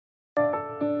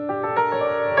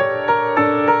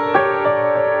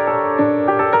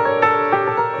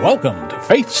Welcome to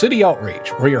Faith City Outreach,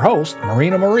 where your host,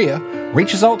 Marina Maria,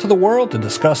 reaches out to the world to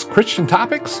discuss Christian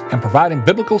topics and providing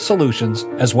biblical solutions,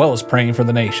 as well as praying for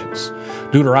the nations.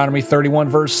 Deuteronomy 31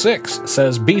 verse 6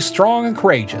 says, "Be strong and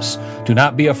courageous. Do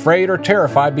not be afraid or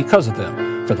terrified because of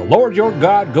them. For the Lord your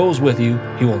God goes with you.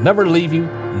 He will never leave you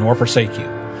nor forsake you."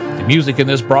 The music in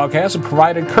this broadcast is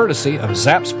provided courtesy of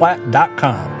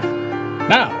Zapsplat.com.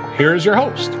 Now, here is your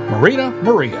host, Marina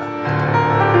Maria.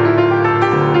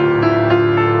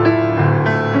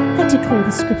 Declare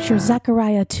the scripture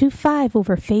Zechariah 2:5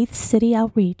 over Faith City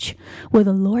Outreach, where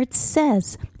the Lord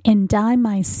says, "And I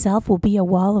myself will be a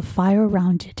wall of fire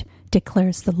around it,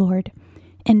 declares the Lord,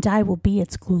 and I will be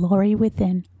its glory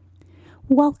within."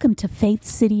 Welcome to Faith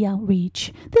City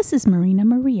Outreach. This is Marina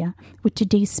Maria with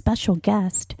today's special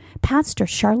guest, Pastor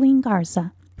Sharlene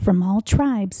Garza from All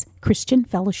Tribes Christian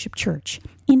Fellowship Church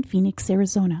in Phoenix,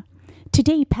 Arizona.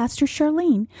 Today, Pastor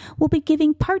Sharlene will be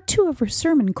giving part 2 of her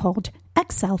sermon called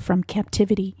Exile from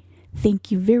Captivity.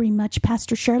 Thank you very much,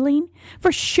 Pastor Sharlene, for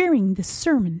sharing this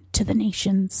sermon to the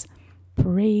nations.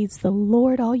 Praise the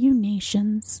Lord, all you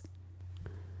nations.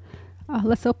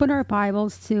 Let's open our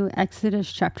Bibles to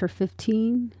Exodus chapter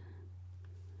 15.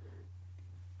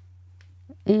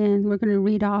 And we're going to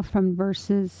read off from verse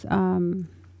 6.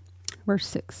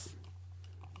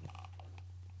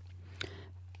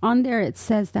 On there it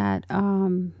says that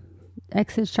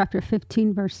Exodus chapter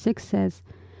 15 verse 6 says,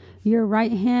 "Your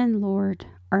right hand, Lord,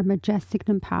 are majestic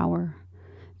in power.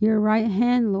 Your right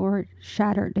hand, Lord,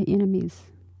 shattered the enemies."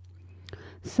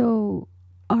 So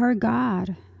our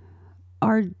God,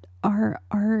 our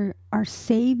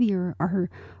Savior,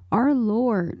 our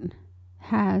Lord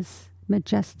has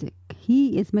majestic.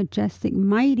 He is majestic,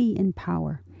 mighty in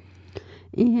power.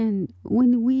 And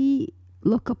when we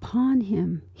look upon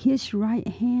him, his right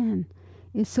hand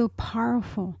is so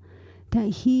powerful that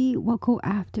he will go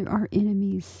after our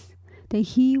enemies, that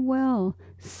he will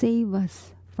save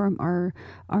us from our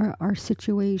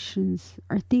situations,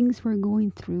 our things we're going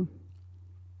through.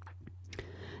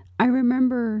 I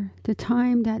remember the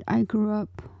time that I grew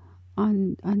up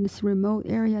on this remote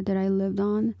area that I lived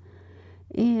on,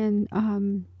 and I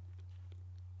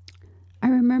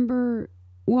remember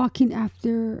walking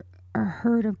after a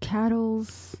herd of cattle,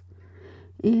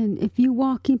 and if you're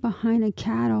walking behind a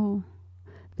cattle,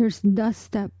 there's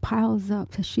dust that piles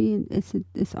up.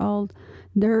 It's all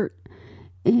dirt,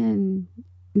 and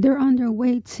they're on their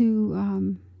way to.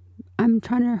 I'm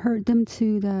trying to herd them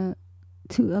to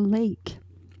a lake.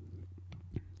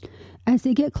 As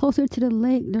they get closer to the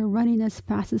lake, they're running as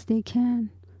fast as they can.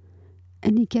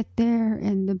 And they get there,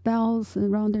 and the bells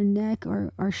around their neck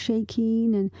are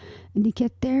shaking, and they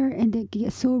get there, and they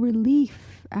get so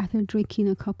relief after drinking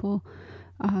a couple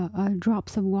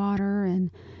drops of water,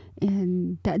 and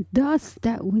that dust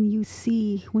that when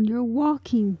you're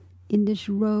walking in this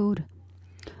road,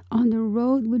 on the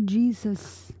road with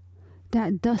Jesus,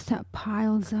 that dust that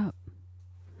piles up,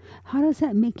 how does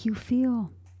that make you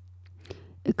feel?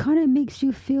 It kind of makes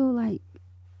you feel like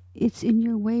it's in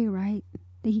your way, right?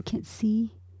 That you can't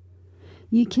see.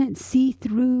 You can't see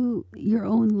through your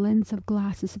own lens of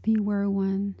glasses if you wear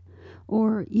one.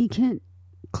 Or you can't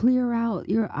clear out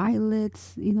your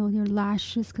eyelids, your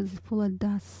lashes, because it's full of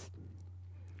dust.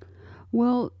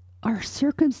 Well, our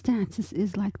circumstances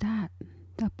is like that.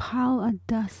 The pile of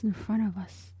dust in front of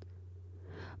us.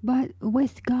 But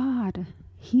with God,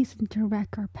 he's going to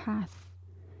direct our path.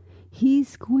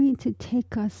 He's going to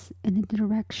take us in the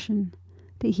direction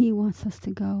that he wants us to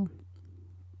go.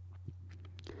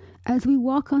 As we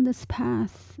walk on this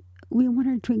path, we want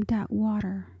to drink that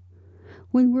water.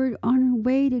 When we're on our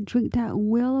way to drink that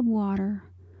well of water,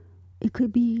 it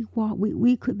could be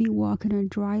we could be walking on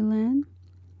dry land.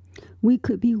 We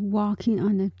could be walking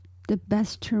on the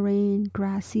best terrain,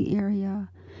 grassy area,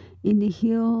 in the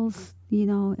hills,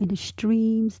 in the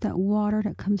streams, that water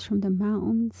that comes from the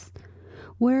mountains.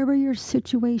 Wherever your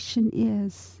situation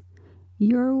is,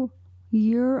 you're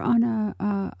on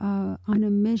a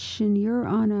mission. Your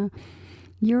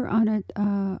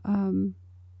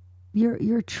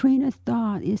train of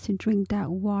thought is to drink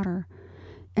that water,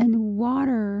 and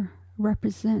water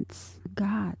represents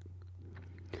God.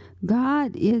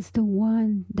 God is the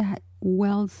one that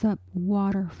wells up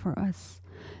water for us.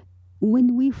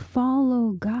 When we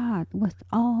follow God with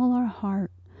all our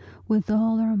heart, with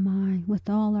all our mind, with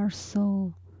all our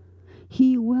soul,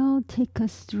 he will take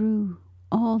us through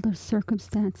all the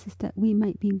circumstances that we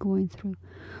might be going through.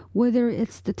 Whether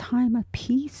it's the time of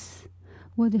peace,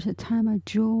 whether it's a time of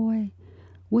joy,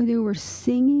 whether we're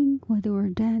singing, whether we're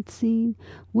dancing,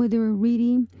 whether we're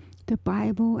reading the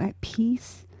Bible at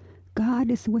peace,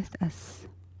 God is with us.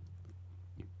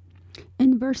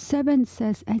 And verse 7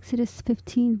 says, Exodus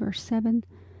 15, verse 7,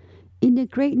 in the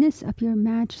greatness of your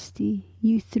majesty,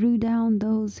 you threw down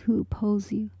those who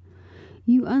oppose you.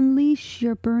 You unleashed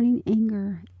your burning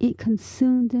anger. It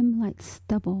consumed them like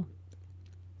stubble.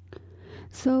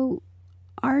 So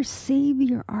our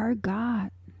Savior, our God,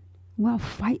 will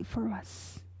fight for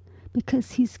us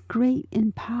because He's great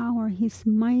in power. He's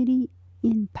mighty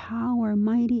in power,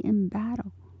 mighty in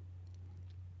battle.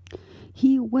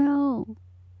 He will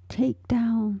take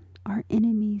down our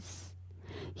enemies.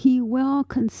 He will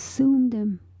consume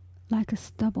them like a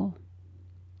stubble.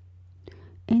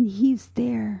 And He's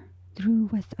there through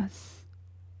with us.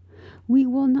 We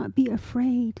will not be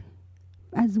afraid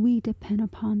as we depend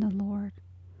upon the Lord.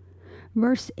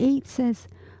 Verse 8 says,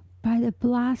 by the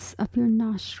blast of your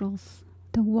nostrils,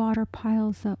 the water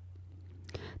piles up.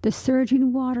 The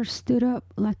surging water stood up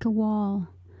like a wall.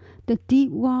 The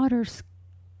deep waters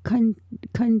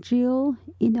congeal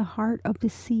in the heart of the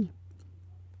sea.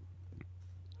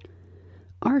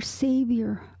 Our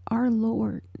Savior, our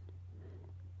Lord,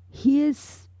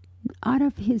 out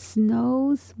of His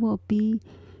nose will be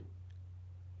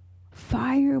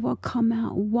fire will come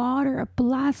out, water, a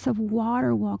blast of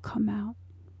water will come out.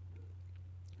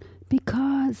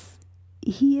 Because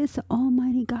He is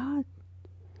Almighty God.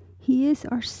 He is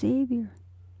our Savior.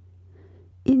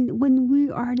 When we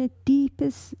are in the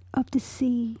deepest of the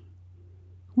sea,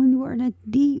 when we are in the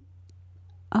deep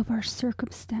of our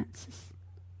circumstances,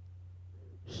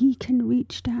 He can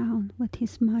reach down with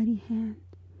His mighty hand.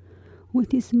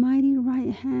 With His mighty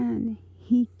right hand,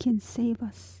 He can save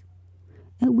us.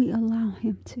 And we allow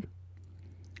Him to.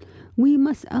 We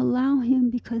must allow Him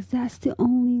because that's the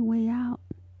only way out.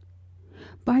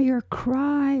 By your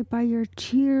cry, by your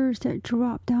tears that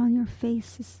drop down your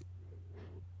faces,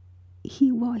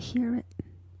 He will hear it.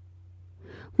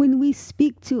 When we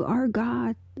speak to our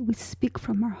God, we speak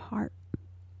from our heart.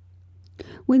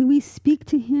 When we speak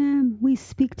to Him, we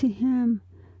speak to Him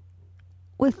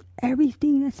with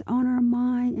everything that's on our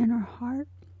mind and our heart.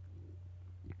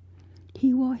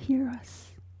 He will hear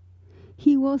us.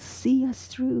 He will see us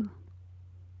through.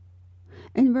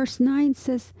 And verse 9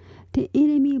 says, the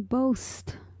enemy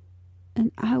boasts,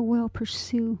 and I will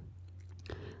pursue.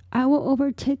 I will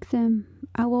overtake them.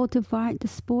 I will divide the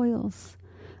spoils.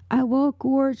 I will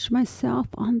gorge myself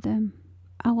on them.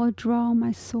 I will draw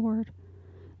my sword,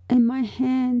 and my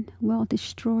hand will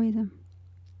destroy them.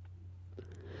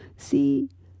 See,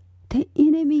 the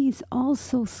enemy is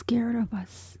also scared of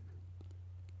us.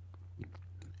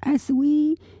 As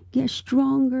we get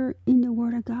stronger in the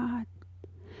Word of God,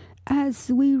 as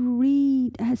we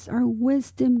read, as our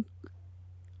wisdom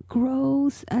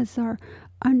grows, as our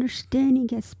understanding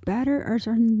gets better, as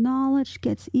our knowledge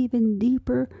gets even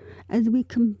deeper, as we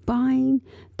combine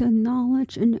the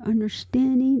knowledge and the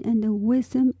understanding and the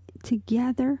wisdom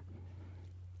together,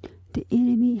 the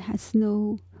enemy has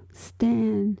no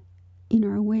stand in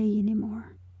our way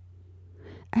anymore.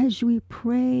 As we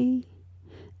pray,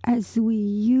 as we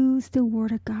use the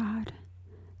Word of God,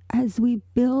 as we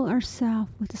build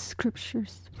ourselves with the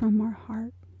scriptures from our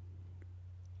heart,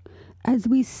 as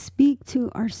we speak to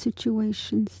our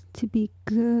situations to be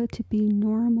good, to be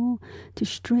normal, to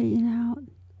straighten out,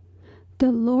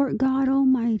 the Lord God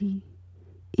Almighty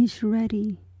is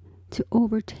ready to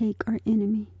overtake our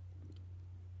enemy.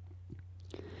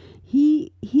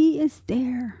 He is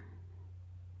there.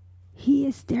 He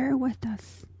is there with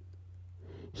us.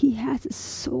 He has a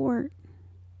sword.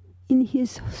 And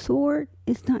His sword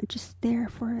is not just there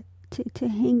for it to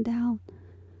hang down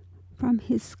from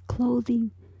His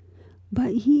clothing,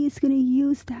 but He is going to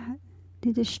use that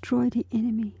to destroy the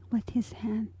enemy with His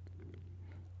hand.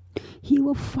 He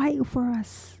will fight for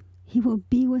us. He will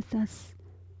be with us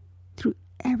through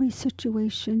every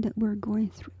situation that we're going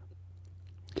through.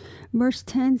 Verse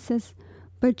 10 says,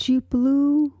 but you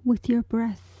blew with your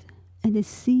breath, and the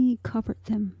sea covered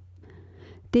them.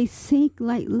 They sank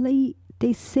like lead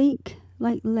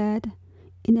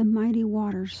in the mighty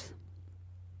waters.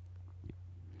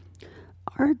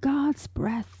 Our God's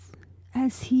breath,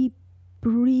 as He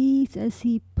breathes, as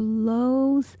He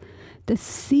blows, the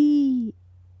sea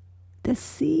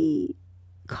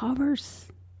covers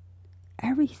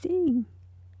everything.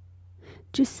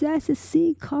 Just as the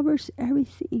sea covers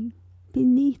everything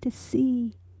beneath the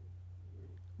sea,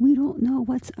 we don't know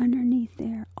what's underneath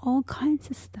there. All kinds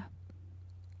of stuff.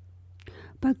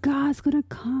 But God's going to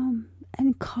come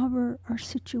and cover our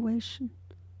situation.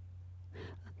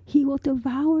 He will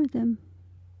devour them.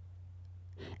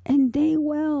 And they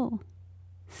will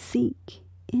sink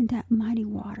in that mighty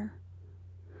water.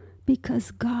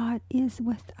 Because God is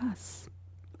with us.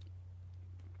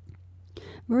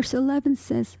 Verse 11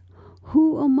 says,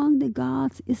 Who among the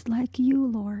gods is like you,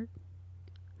 Lord?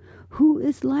 Who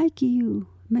is like you,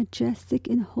 majestic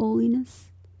in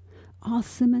holiness,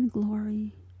 awesome in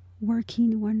glory,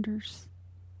 working wonders?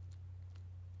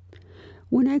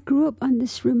 When I grew up on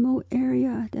this remote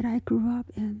area that I grew up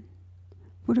in,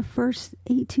 for the first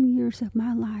 18 years of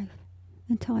my life,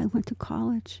 until I went to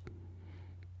college,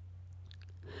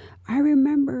 I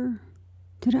remember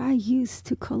that I used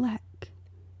to collect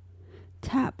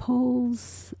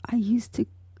tadpoles. I used to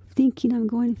thinking I'm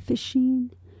going fishing,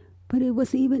 but it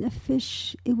wasn't even a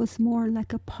fish. It was more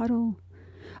like a puddle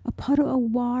of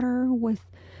water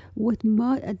with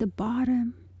mud at the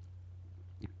bottom.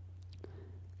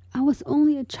 I was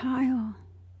only a child,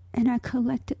 and I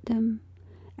collected them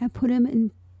and put them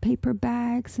in paper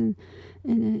bags and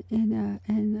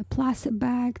a plastic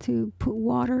bag to put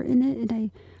water in it.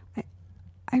 And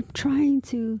I'm trying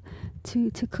to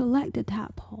collect the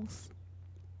tadpoles.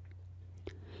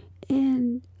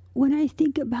 And when I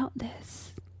think about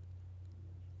this,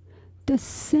 the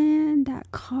sand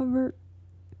that covered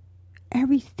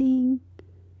everything,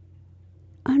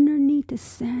 underneath the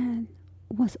sand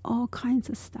was all kinds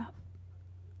of stuff.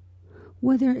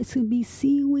 Whether it's going to be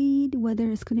seaweed,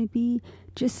 whether it's going to be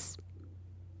just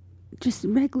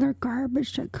regular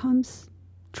garbage that comes,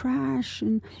 trash.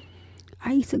 And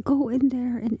I used to go in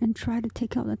there and try to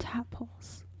take out the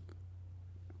tadpoles.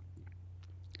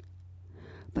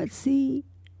 But see,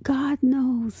 God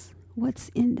knows what's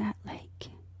in that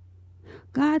lake.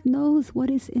 God knows what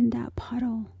is in that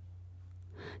puddle.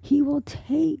 He will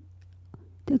take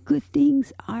the good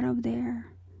things out of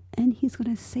there, and He's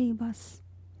going to save us.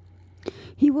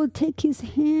 He will take His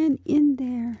hand in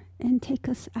there and take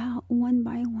us out one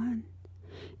by one.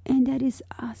 And that is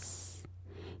us.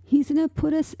 He's going to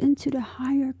put us into the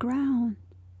higher ground.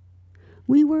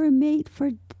 We were made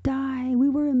for die. We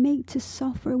were made to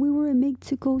suffer. We were made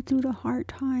to go through the hard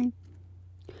time.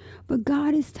 But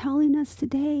God is telling us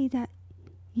today that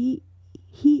He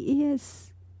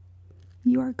is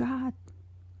your God.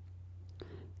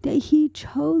 That He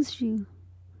chose you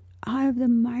out of the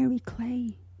miry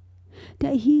clay.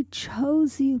 That He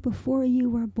chose you before you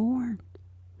were born.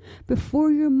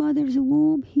 Before your mother's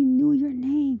womb, He knew your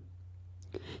name.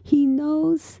 He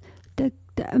knows the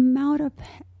amount of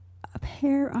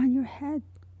hair on your head.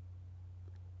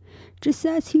 Just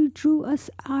as He drew us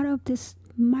out of this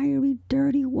miry,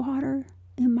 dirty water,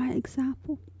 in my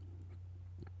example,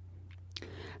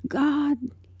 God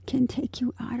can take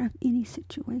you out of any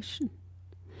situation,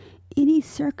 any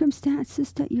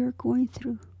circumstances that you're going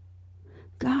through.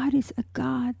 God is a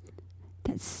God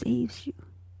that saves you.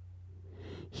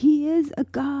 He is a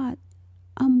God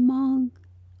among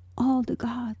all the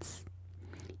gods.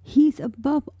 He's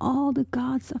above all the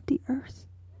gods of the earth.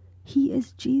 He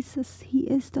is Jesus. He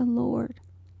is the Lord.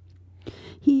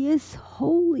 He is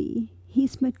holy.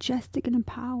 He's majestic in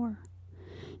power.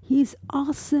 He's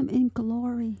awesome in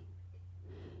glory.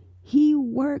 He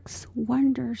works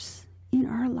wonders in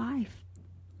our life.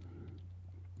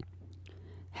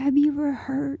 Have you ever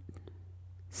heard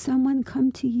someone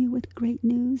come to you with great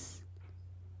news?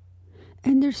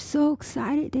 And they're so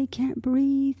excited they can't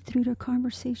breathe through their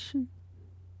conversation.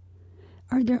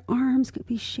 Or their arms could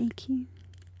be shaking.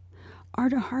 Or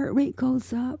the heart rate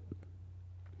goes up.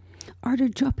 Or they're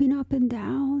jumping up and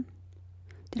down.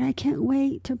 That I can't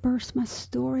wait to burst my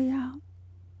story out.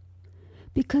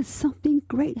 Because something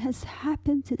great has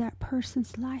happened to that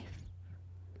person's life.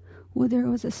 Whether it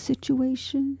was a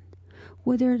situation,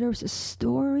 whether there was a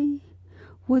story,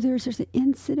 whether there's an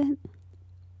incident,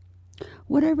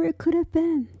 whatever it could have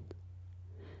been.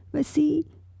 But see,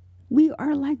 we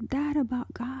are like that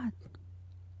about God.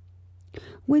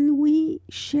 When we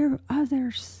share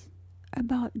others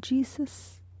about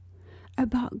Jesus,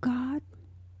 about God,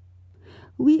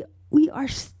 we are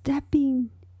stepping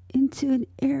into an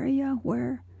area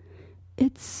where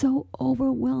it's so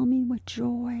overwhelming with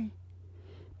joy,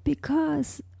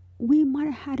 because we might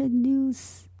have had a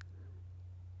news,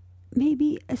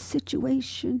 maybe a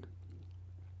situation,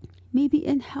 maybe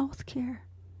in healthcare.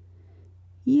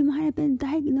 You might have been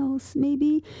diagnosed.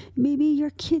 Maybe your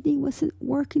kidney wasn't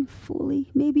working fully.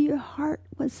 Maybe your heart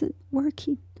wasn't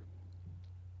working.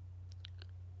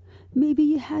 Maybe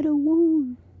you had a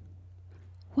wound.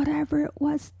 Whatever it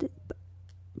was,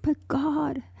 but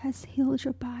God has healed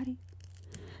your body.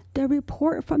 The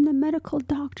report from the medical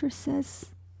doctor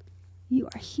says, you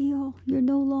are healed. You're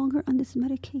no longer on this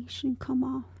medication. Come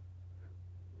off.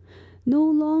 No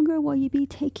longer will you be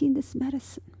taking this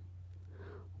medicine.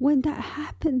 When that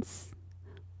happens,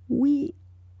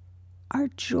 our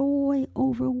joy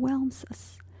overwhelms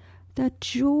us. The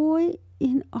joy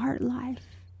in our life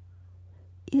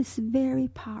is very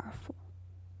powerful.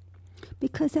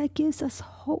 because that gives us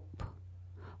hope.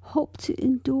 Hope to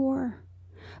endure.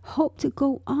 Hope to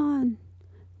go on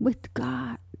with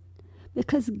God.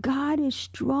 Because God is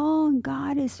strong.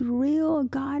 God is real.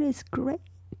 God is great.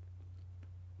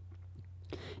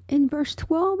 In verse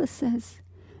 12 it says,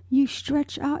 you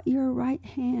stretch out your right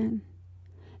hand,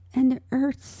 and the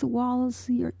earth swallows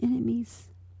your enemies.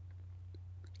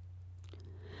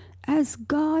 As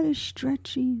God is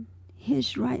stretching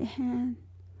his right hand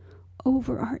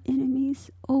over our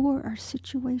enemies, over our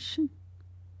situation,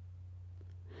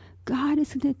 God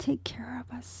is going to take care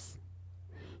of us.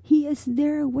 He is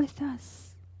there with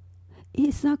us.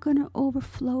 It's not going to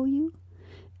overflow you.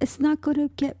 It's not going to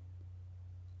get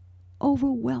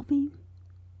overwhelming.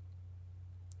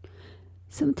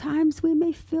 Sometimes we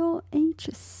may feel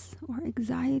anxious or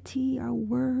anxiety or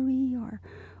worry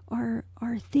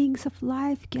or things of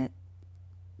life get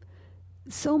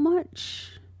so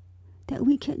much that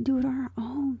we can't do it on our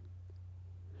own.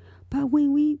 But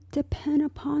when we depend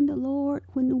upon the Lord,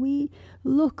 when we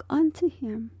look unto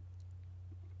him,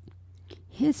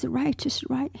 his righteous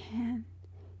right hand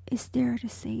is there to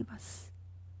save us.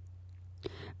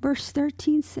 Verse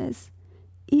 13 says,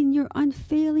 in your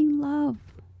unfailing love,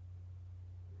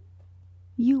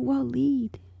 you will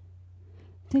lead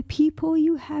the people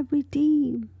you have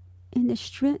redeemed. In the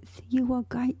strength you will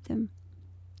guide them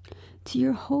to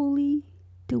your holy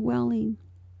dwelling.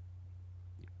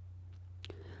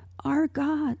 Our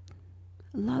God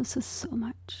loves us so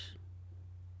much.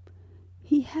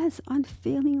 He has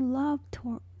unfailing love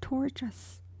towards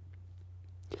us.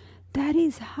 That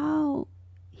is how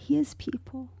his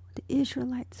people, the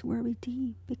Israelites, were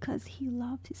redeemed, because he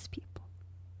loved his people.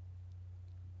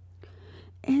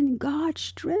 And God's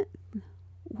strength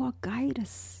will guide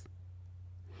us.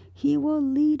 He will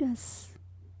lead us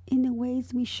in the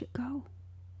ways we should go.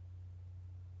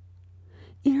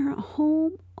 In our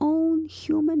own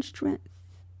human strength,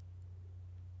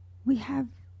 we have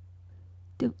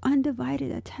the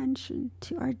undivided attention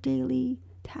to our daily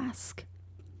task.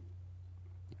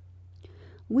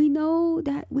 We know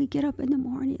that we get up in the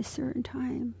morning at a certain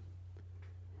time.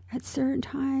 At certain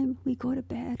time, we go to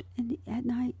bed at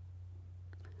night.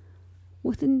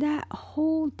 Within that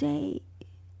whole day,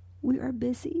 we are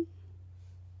busy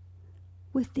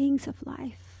with things of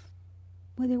life.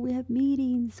 Whether we have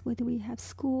meetings, whether we have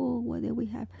school, whether we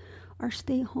have our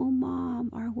stay-home mom,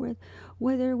 or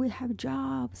whether we have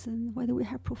jobs and whether we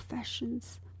have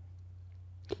professions.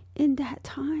 In that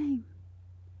time,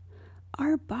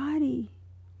 our body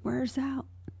wears out.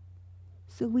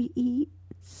 So we eat,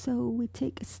 so we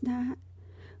take a snack,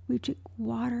 we drink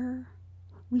water,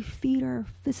 we feed our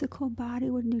physical body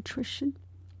with nutrition.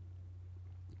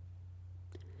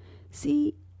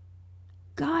 See,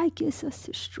 God gives us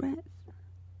the strength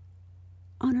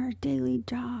on our daily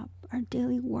job, our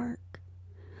daily work.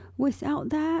 Without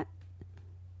that,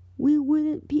 we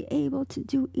wouldn't be able to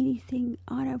do anything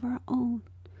out of our own,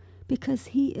 because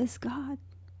he is God.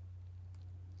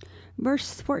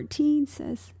 Verse 14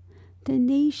 says, the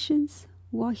nations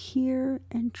will hear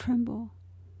and tremble.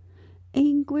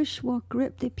 Anguish will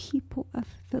grip the people of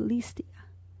Philistia.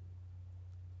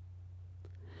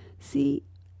 See,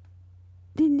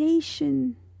 the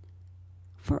nation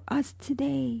for us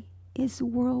today is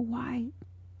worldwide,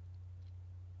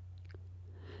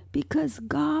 because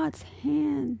God's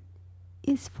hand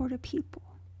is for the people.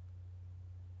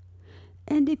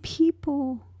 And the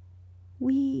people,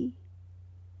 we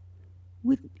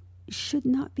should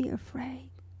not be afraid,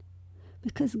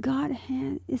 because God's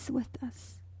hand is with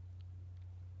us.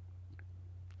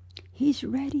 He's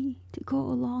ready to go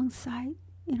alongside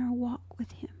in our walk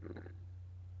with him.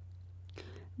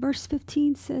 Verse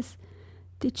 15 says,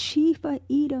 the chief of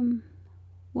Edom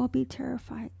will be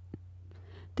terrified.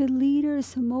 The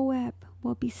leaders of Moab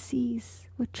will be seized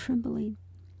with trembling.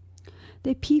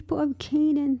 The people of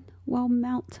Canaan will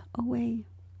melt away.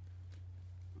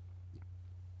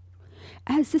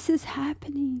 As this is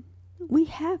happening, we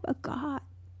have a God.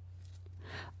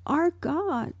 Our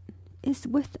God is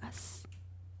with us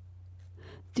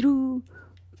through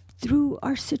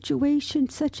our situation,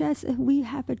 such as if we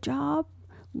have a job,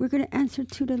 we're going to answer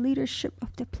to the leadership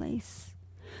of the place.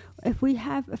 If we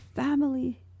have a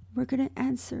family, we're going to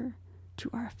answer to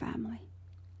our family.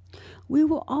 We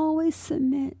will always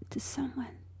submit to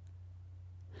someone.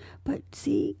 But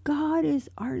see, God is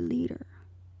our leader.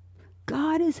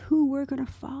 God is who we're going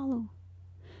to follow,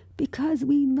 because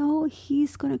we know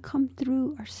he's going to come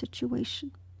through our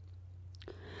situation.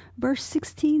 Verse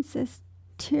 16 says,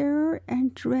 terror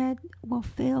and dread will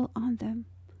fail on them.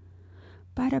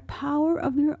 By the power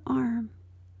of your arm,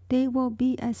 they will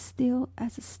be as still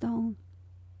as a stone.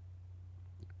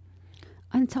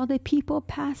 until the people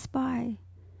pass by,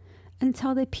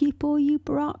 until the people you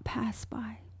brought pass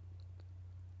by.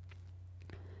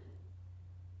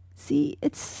 See,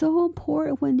 it's so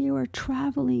important when they were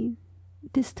traveling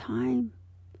this time.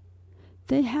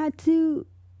 They had to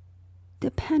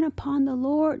depend upon the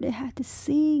Lord. They had to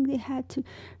sing. They had to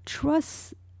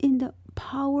trust in the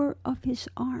power of his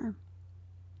arm.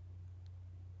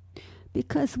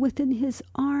 Because within his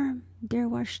arm, there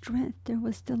was strength. There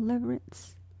was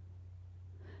deliverance.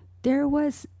 There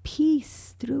was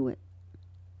peace through it.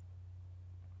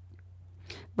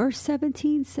 Verse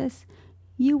 17 says,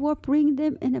 you will bring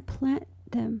them and plant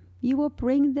them. You will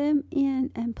bring them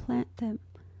in and plant them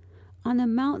on the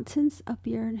mountains of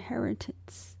your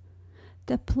inheritance.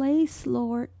 The place,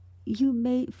 Lord, you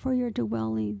made for your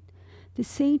dwelling. The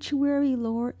sanctuary,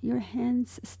 Lord, your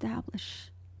hands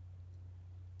establish.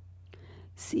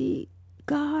 See,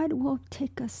 God will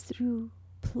take us through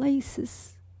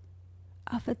places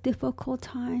of a difficult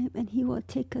time, and he will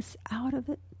take us out of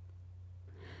it.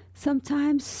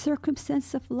 Sometimes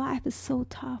circumstance of life is so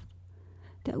tough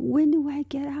that when do I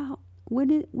get out?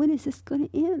 When is this going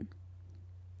to end?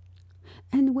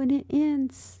 And when it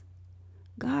ends,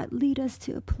 God lead us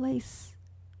to a place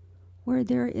where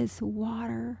there is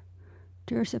water.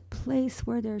 There's a place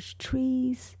where there's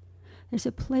trees. There's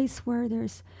a place where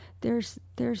there's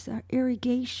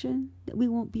irrigation, that we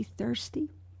won't be thirsty.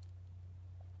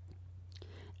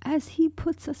 As he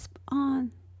puts us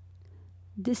on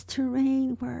this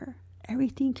terrain where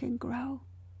everything can grow,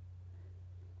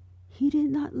 he did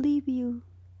not leave you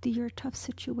through your tough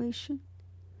situation.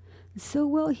 So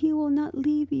well, he will not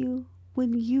leave you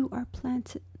when you are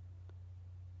planted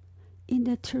in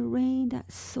the terrain,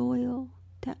 that soil,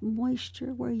 that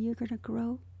moisture where you're going to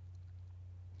grow.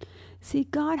 See,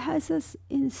 God has us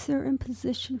in a certain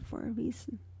position for a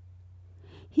reason.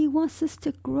 He wants us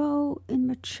to grow and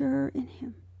mature in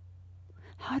him.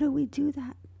 How do we do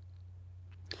that?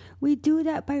 We do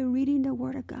that by reading the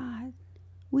Word of God.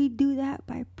 We do that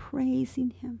by praising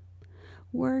him,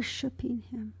 worshiping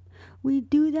him. We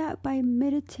do that by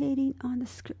meditating on the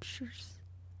scriptures.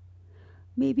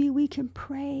 Maybe we can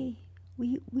pray.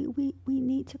 We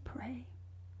need to pray.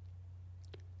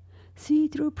 See,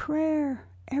 through prayer,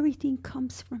 everything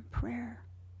comes from prayer.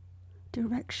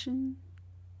 Direction,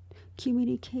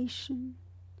 communication.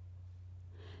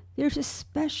 There's a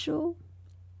special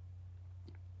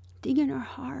thing in our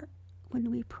heart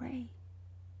when we pray.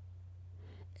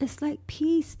 It's like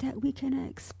peace that we cannot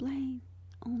explain.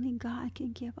 Only God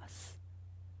can give us.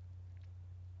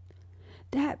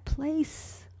 That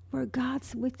place where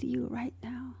God's with you right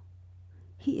now.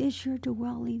 He is your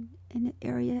dwelling in the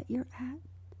area that you're at.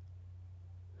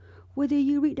 Whether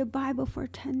you read the Bible for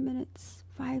 10 minutes,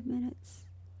 5 minutes,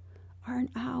 or an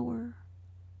hour,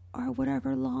 or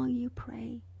whatever long you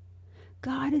pray,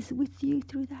 God is with you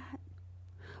through that.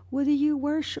 Whether you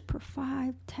worship for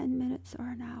 5, 10 minutes, or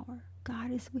an hour,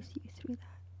 God is with you through that.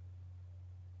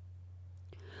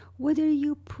 Whether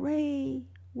you pray,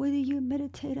 whether you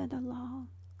meditate on the law,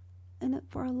 and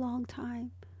for a long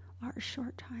time or a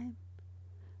short time,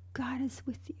 God is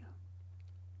with you.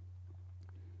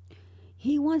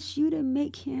 He wants you to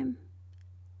make him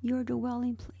your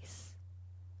dwelling place.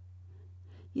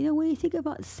 You know, when you think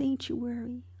about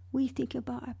sanctuary, we think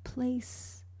about a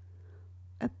place,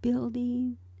 a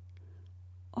building,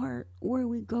 or where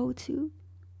we go to.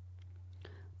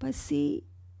 But see,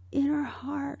 in our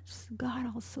hearts,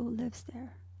 God also lives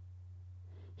there.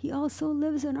 He also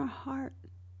lives in our heart.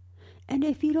 And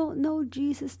if you don't know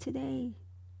Jesus today,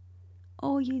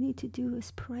 all you need to do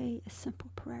is pray a simple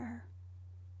prayer.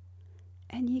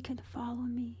 And you can follow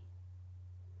me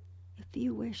if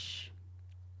you wish.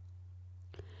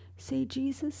 Say,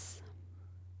 Jesus,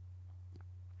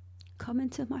 come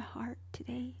into my heart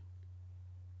today.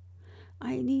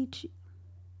 I need you.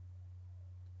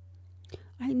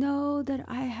 I know that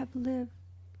I have lived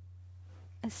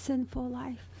a sinful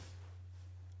life.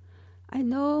 I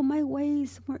know my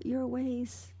ways weren't your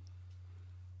ways,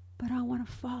 but I want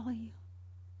to follow you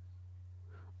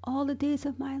all the days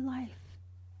of my life.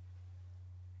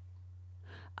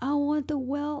 I want to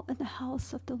dwell in the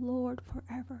house of the Lord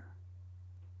forever.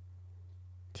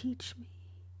 Teach me,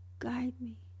 guide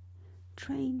me,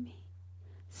 train me,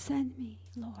 send me,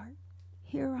 Lord.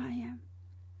 Here I am.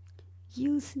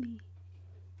 Use me.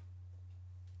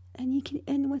 And you can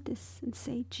end with this and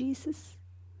say, Jesus,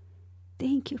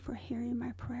 thank you for hearing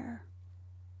my prayer.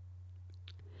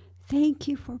 Thank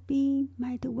you for being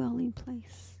my dwelling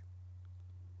place.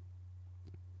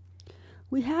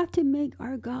 We have to make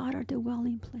our God our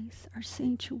dwelling place, our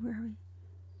sanctuary.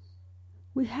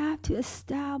 We have to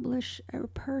establish a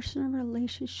personal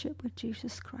relationship with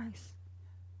Jesus Christ.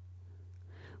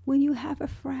 When you have a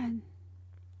friend,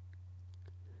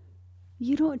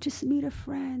 you don't just meet a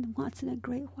friend once in a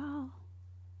great while,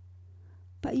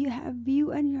 but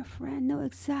you and your friend know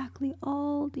exactly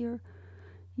all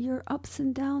your ups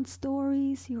and down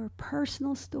stories, your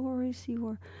personal stories,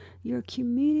 your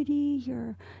community,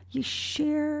 you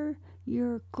share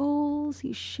your goals,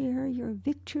 you share your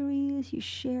victories, you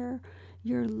share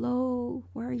your low,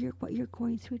 what you're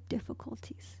going through,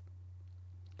 difficulties.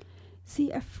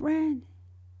 See, a friend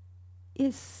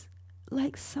is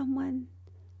like someone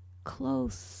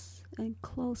close and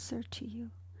closer to you.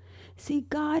 See,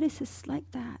 God is just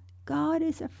like that. God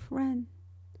is a friend.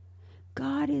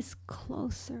 God is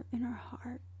closer in our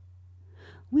heart.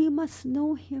 We must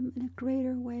know him in a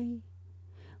greater way.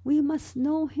 We must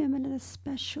know him in a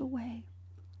special way.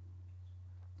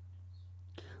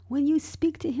 When you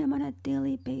speak to him on a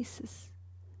daily basis,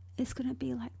 it's going to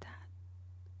be like that.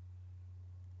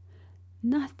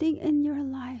 Nothing in your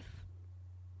life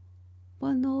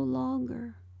will no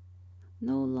longer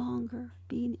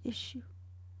be an issue.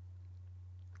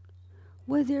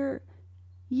 Whether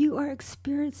you are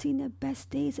experiencing the best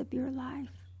days of your life,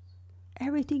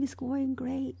 everything is going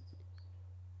great.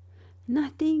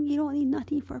 You don't need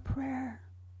nothing for prayer.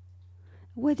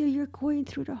 Whether you're going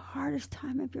through the hardest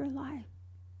time of your life,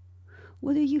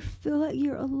 whether you feel like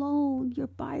you're alone, you're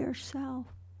by yourself,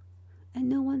 and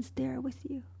no one's there with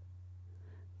you,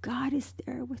 God is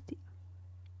there with you.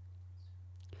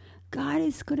 God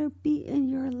is going to be in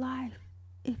your life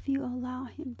if you allow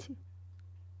him to.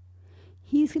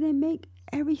 He's going to make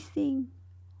everything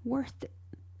worth it.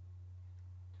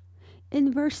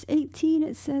 In verse 18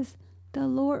 it says, the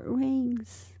Lord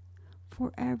reigns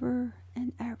forever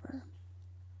and ever.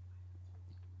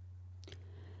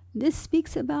 This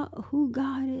speaks about who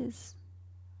God is.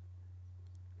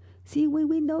 See, when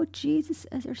we know Jesus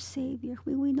as our Savior,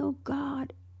 when we know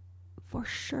God for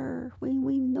sure, when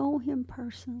we know him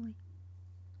personally,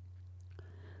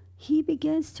 he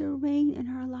begins to reign in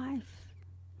our life.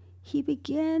 He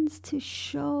begins to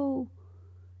show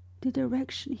the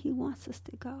direction he wants us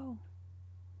to go.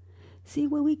 See,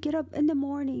 when we get up in the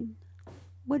morning,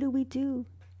 what do?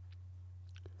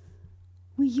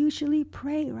 We usually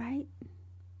pray, right?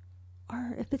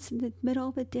 Or if it's in the middle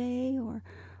of the day or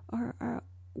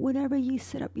whenever you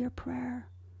set up your prayer,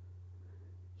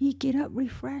 you get up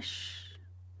refreshed.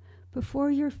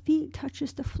 Before your feet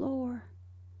touches the floor,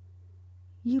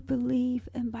 you believe,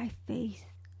 and by faith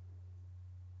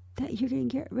that you're going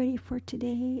to get ready for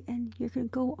today, and you're going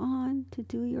to go on to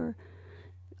do your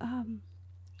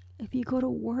if you go to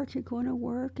work, you're going to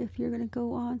work. If you're going to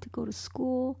go on to go to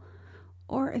school,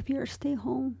 or if you're a stay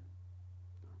home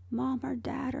mom or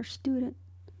dad or student,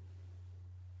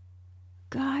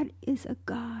 God is a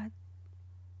God,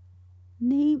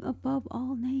 name above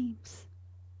all names.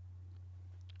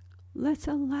 Let's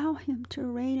allow him to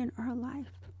reign in our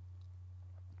life.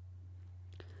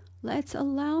 Let's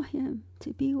allow him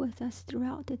to be with us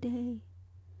throughout the day,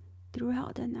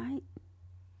 throughout the night.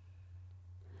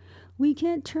 We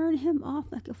can't turn him off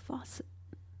like a faucet,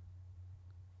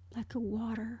 like a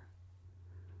water.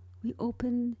 We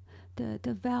open the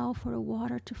valve for the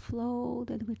water to flow,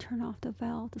 then we turn off the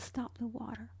valve to stop the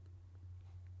water.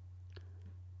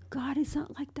 God is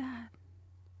not like that.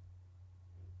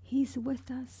 He's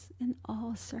with us in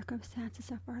all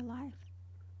circumstances of our life.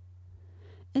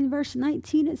 In verse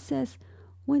 19 it says,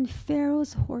 when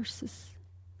Pharaoh's horses,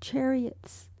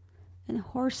 chariots, and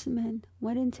horsemen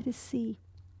went into the sea,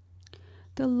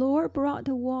 the Lord brought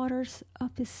the waters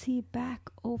of the sea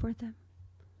back over them.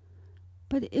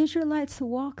 But the Israelites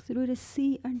walked through the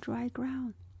sea on dry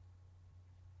ground.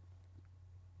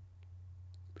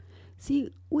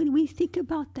 See, when we think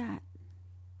about that,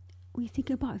 we think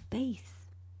about faith.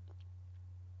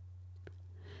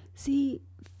 See,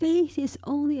 faith is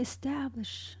only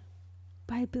established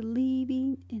by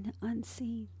believing in the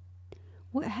unseen,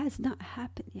 what has not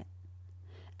happened yet.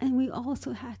 And we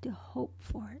also have to hope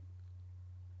for it.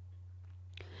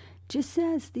 Just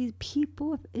as these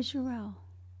people of Israel,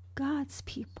 God's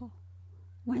people,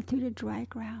 went through the dry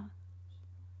ground,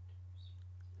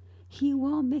 he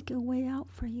will make a way out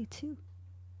for you too.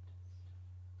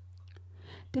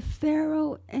 The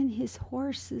Pharaoh and his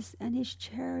horses and his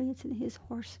chariots and his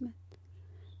horsemen,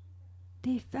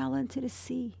 they fell into the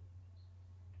sea.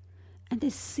 And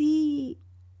the sea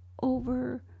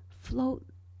overflowed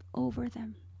over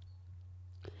them.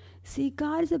 See,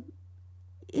 God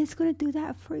is going to do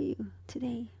that for you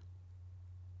today.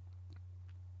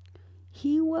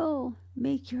 He will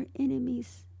make your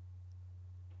enemies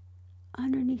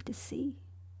underneath the sea.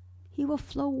 He will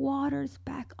flow waters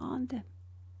back on them.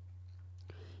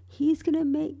 He's going to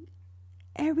make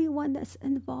everyone that's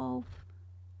involved,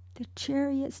 the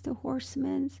chariots, the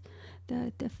horsemen,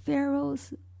 the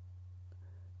pharaohs,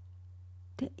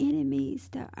 the enemies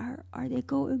that are they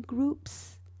go in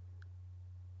groups.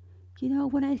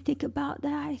 When I think about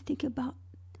that, I think about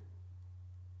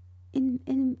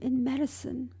in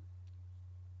medicine.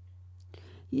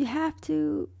 You have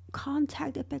to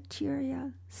contact the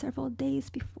bacteria several days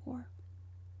before.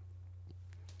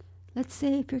 Let's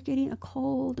say if you're getting a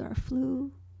cold or a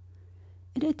flu,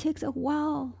 and it takes a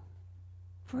while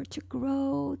for it to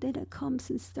grow, then it comes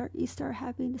and you start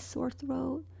having the sore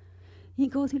throat. You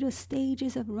go through the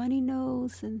stages of runny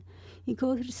nose, and you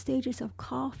go through the stages of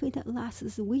coughing that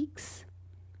lasts weeks.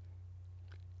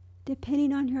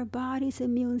 Depending on your body's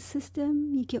immune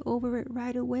system, you get over it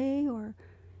right away, or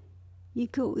you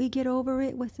get over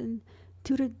it within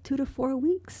 2 to 4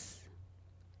 weeks.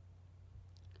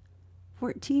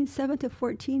 7 to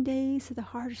 14 days is the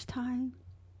hardest time.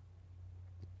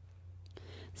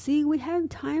 See, we have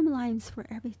timelines for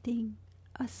everything,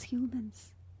 us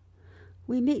humans.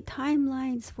 We make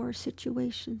timelines for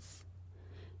situations.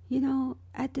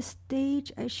 At this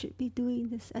stage, I should be doing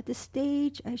this. At this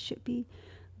stage, I should be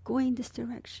going this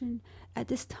direction. At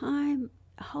this time,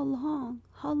 how long?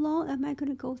 How long am I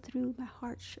going to go through my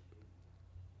hardship?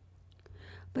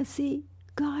 But see,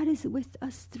 God is with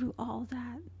us through all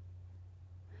that.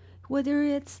 Whether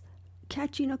it's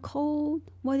catching a cold,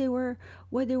 whether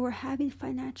we're having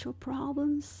financial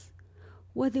problems,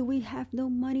 whether we have no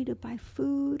money to buy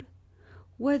food,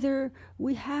 whether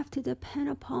we have to depend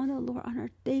upon the Lord on our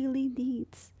daily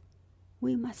needs,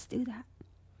 we must do that.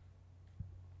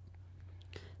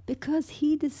 Because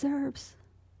He deserves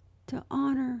the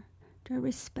honor, the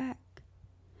respect.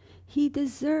 He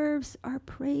deserves our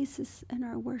praises and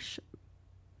our worship.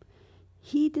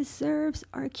 He deserves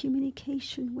our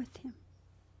communication with Him.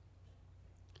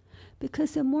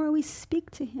 Because the more we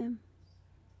speak to Him,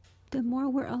 the more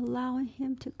we're allowing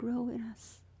Him to grow in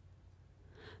us.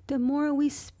 The more we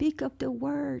speak of the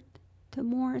Word, the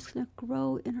more it's going to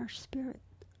grow in our spirit.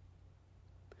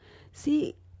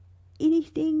 See,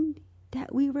 anything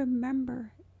that we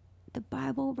remember, the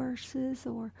Bible verses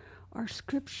or our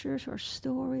scriptures or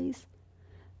stories,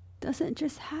 doesn't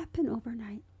just happen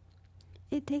overnight.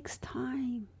 It takes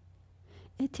time.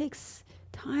 It takes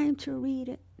time to read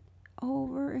it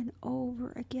over and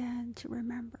over again to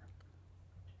remember.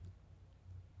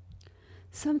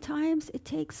 Sometimes it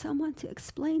takes someone to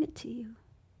explain it to you.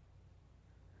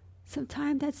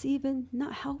 Sometimes that's even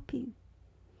not helping.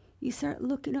 You start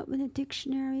looking up in a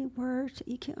dictionary words that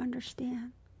you can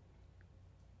understand.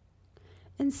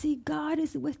 And see, God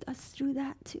is with us through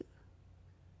that too.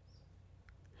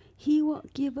 He will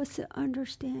give us the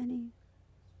understanding.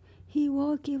 He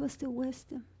will give us the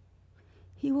wisdom.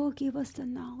 He will give us the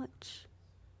knowledge.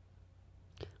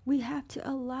 We have to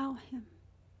allow Him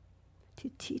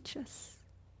to teach us.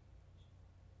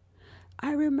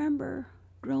 I remember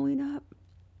growing up,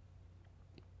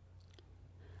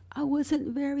 I wasn't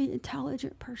a very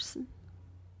intelligent person.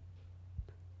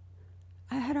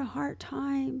 I had a hard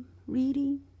time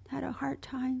reading, had a hard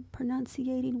time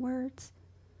pronunciating words.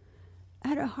 I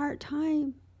had a hard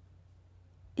time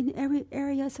in every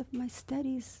areas of my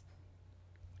studies.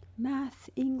 Math,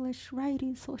 English,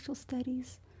 writing, social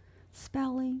studies,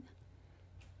 spelling.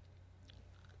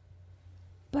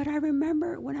 But I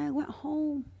remember when I went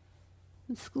home,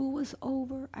 when school was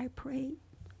over, I prayed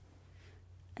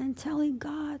and telling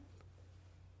God,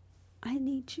 I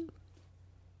need you.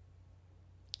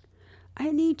 I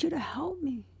need you to help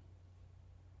me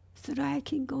so that I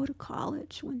can go to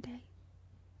college one day.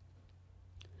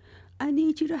 I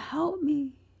need you to help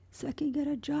me so I can get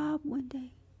a job one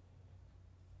day.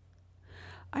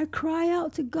 I cry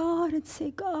out to God and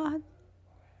say, God,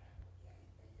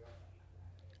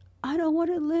 I don't want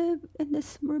to live in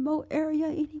this remote area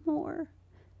anymore.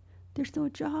 There's no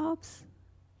jobs.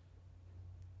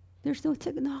 There's no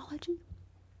technology.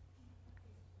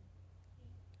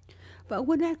 But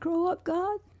when I grow up,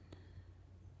 God,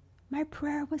 my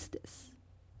prayer was this.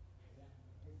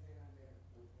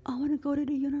 I want to go to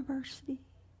the university,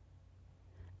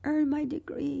 earn my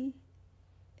degree,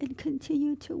 and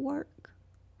continue to work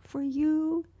for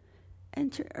you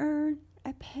and to earn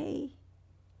a pay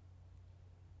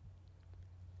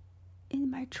in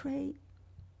my trade.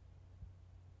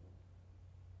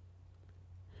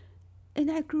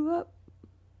 And I grew up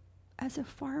as a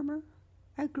farmer.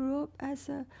 I grew up as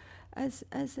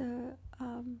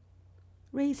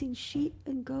raising sheep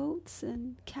and goats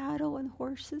and cattle and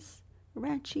horses,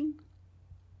 ranching.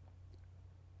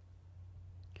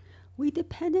 We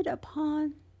depended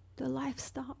upon the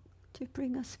livestock to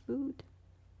bring us food.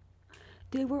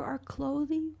 They were our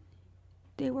clothing.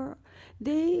 They were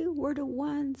the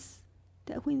ones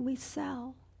that when we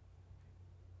sell,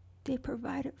 they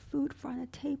provided food on the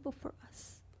table for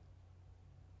us.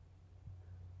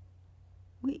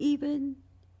 We even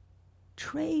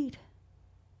trade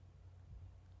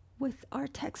with our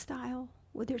textile,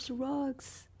 whether it's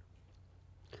rugs,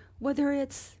 whether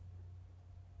it's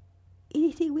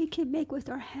anything we can make with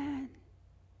our hand,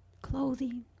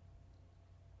 clothing.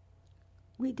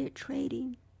 We did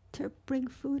trading to bring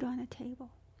food on the table.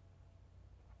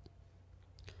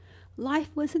 Life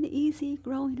wasn't easy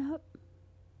growing up,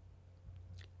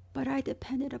 but I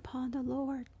depended upon the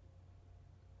Lord.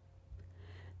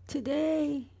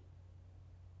 Today,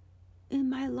 in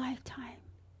my lifetime,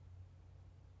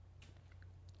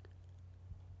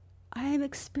 I am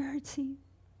experiencing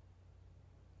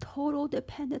total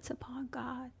dependence upon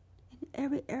God in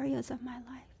every areas of my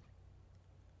life.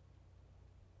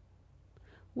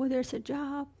 Whether it's a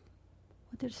job,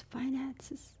 whether it's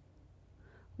finances,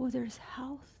 whether it's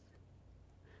health,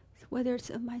 whether it's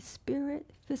in my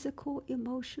spirit, physical,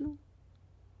 emotional,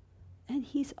 and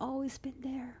He's always been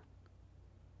there.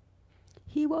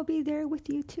 He will be there with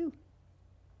you too.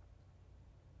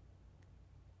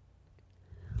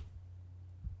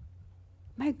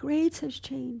 My grades has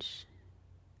changed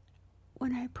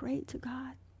when I prayed to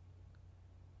God.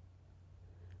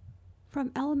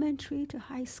 From elementary to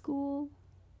high school,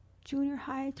 junior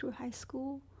high through high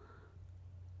school,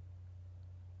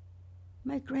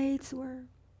 my grades were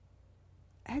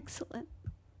excellent.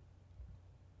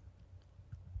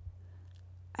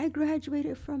 I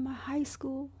graduated from my high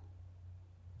school,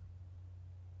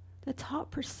 the top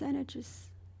percentages.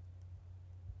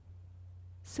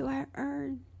 So I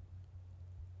earned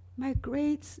my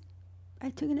grades. I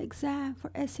took an exam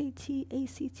for SAT,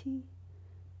 ACT,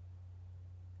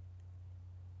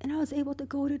 and I was able to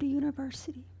go to the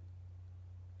university.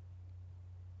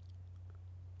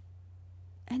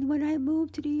 And when I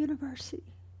moved to the university,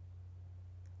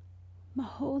 my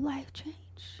whole life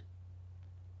changed.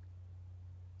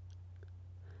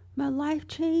 My life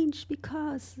changed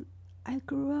because I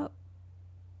grew up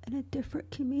in a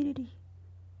different community.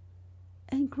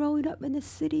 And growing up in the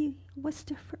city was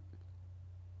different.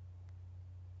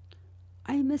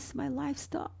 I miss my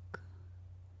livestock.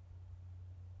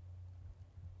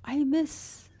 I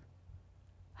miss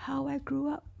how I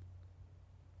grew up.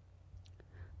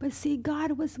 But see,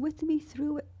 God was with me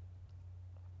through it.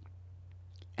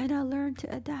 And I learned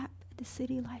to adapt in the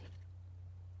city life.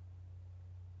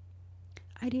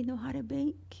 I didn't know how to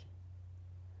bake.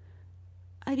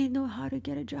 I didn't know how to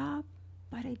get a job,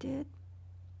 but I did.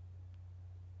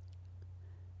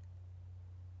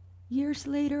 Years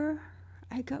later,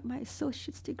 I got my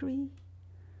associate's degree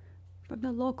from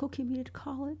the local community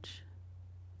college.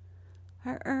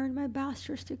 I earned my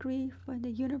bachelor's degree from the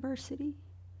university.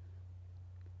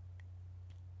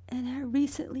 And I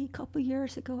recently, a couple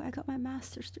years ago, I got my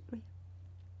master's degree.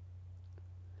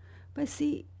 But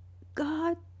see,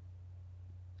 God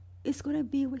is going to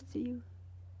be with you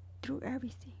through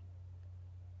everything.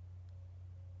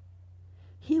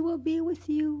 He will be with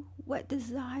you what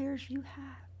desires you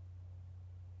have.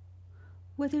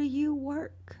 Whether you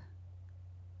work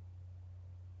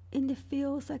in the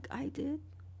fields like I did,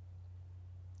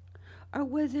 or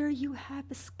whether you have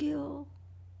a skill,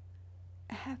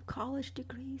 have college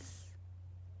degrees,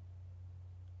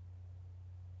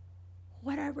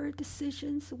 whatever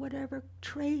decisions, whatever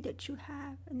trade that you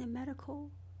have in the medical.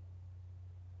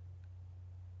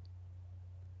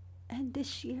 And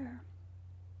this year,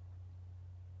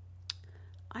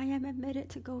 I am admitted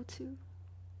to go to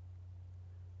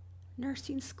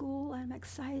nursing school. I'm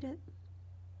excited.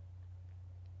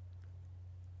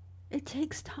 It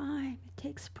takes time, it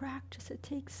takes practice, it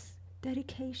takes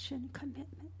dedication,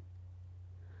 commitment.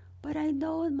 But I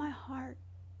know in my heart,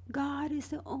 God is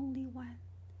the only one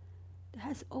that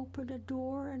has opened a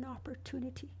door and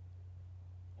opportunity.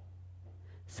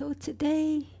 So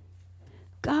today,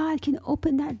 God can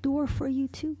open that door for you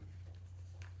too.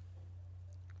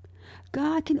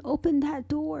 God can open that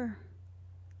door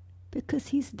because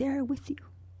He's there with you.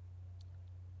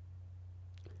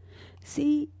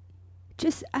 See,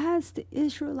 just as the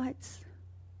Israelites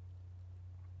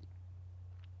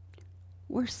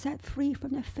were set free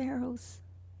from the Pharaohs,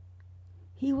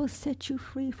 He will set you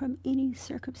free from any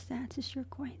circumstances you're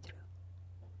going through.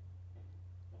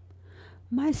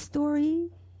 My story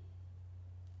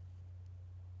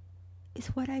is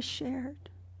what I shared.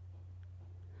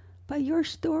 But your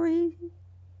story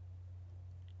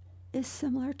is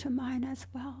similar to mine as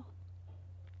well.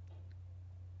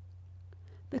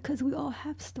 Because we all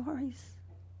have stories.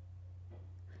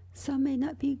 Some may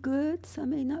not be good, some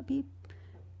may not be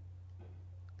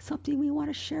something we want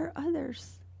to share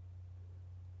others.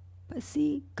 But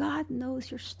see, God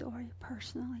knows your story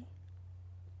personally,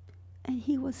 and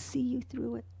he will see you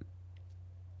through it.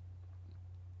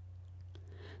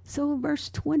 So in verse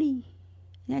 20,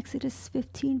 in Exodus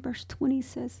 15, verse 20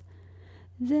 says,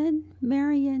 Then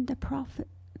Miriam the prophet,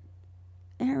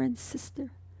 Aaron's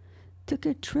sister, took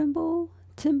a timbrel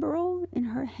in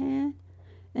her hand,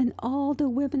 and all the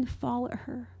women followed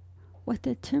her with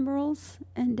the timbrels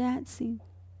and dancing.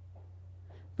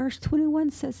 Verse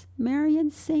 21 says, Miriam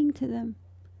sang to them,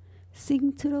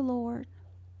 Sing to the Lord,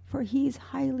 for he is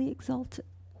highly exalted.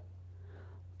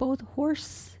 Both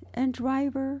horse and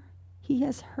driver he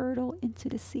has hurled into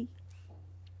the sea.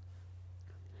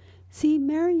 See,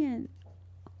 Miriam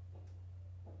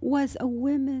was a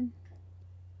woman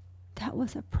that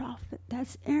was a prophet.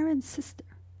 That's Aaron's sister.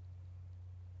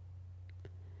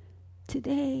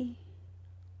 Today,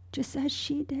 just as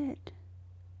she did,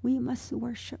 we must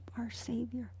worship our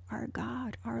Savior, our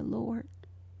God, our Lord.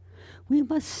 We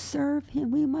must serve him.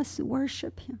 We must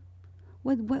worship him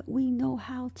with what we know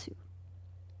how to.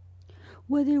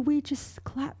 Whether we just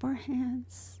clap our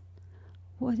hands,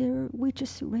 whether we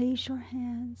just raise our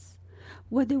hands,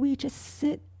 whether we just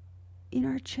sit in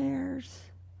our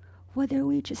chairs, whether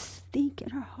we just think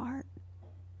in our heart,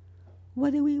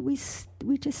 whether we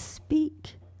just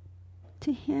speak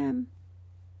to him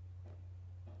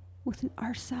within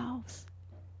ourselves.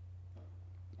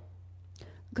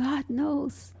 God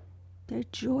knows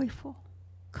that joyful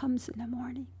comes in the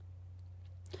morning.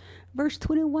 Verse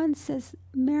 21 says,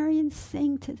 Miriam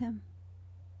sang to them,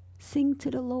 Sing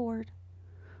to the Lord,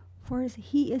 for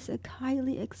he is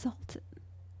highly exalted.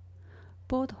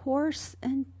 Both horse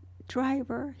and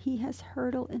driver he has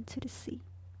hurled into the sea.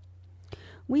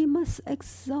 We must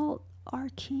exalt our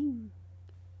King,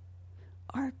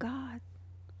 our God,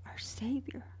 our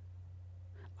Savior,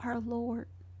 our Lord,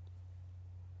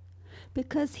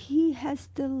 because he has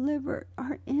delivered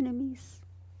our enemies.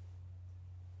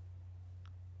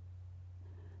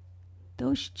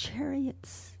 Those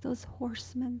chariots, those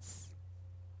horsemen,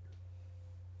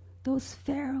 those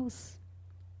pharaohs,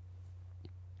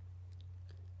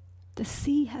 the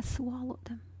sea has swallowed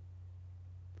them.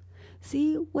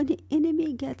 See, when the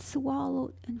enemy gets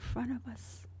swallowed in front of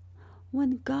us,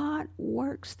 when God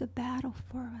works the battle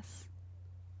for us,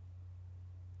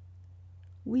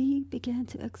 we begin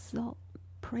to exalt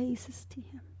praises to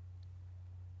him.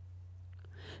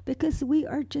 Because we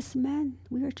are just men,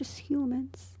 we are just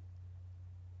humans.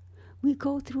 We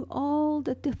go through all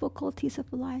the difficulties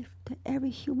of life that every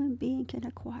human being can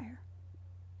acquire.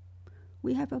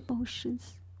 We have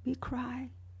emotions, we cry,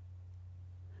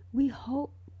 we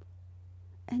hope,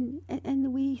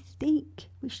 and we think,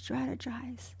 we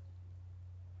strategize.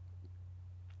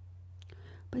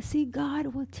 But see,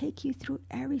 God will take you through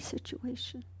every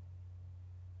situation,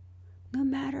 no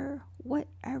matter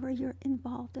whatever you're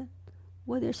involved in,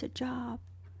 whether it's a job,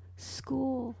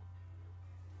 school.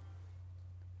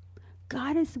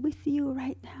 God is with you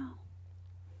right now.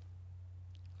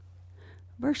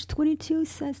 Verse 22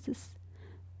 says this,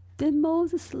 Then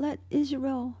Moses led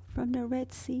Israel from the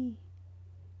Red Sea,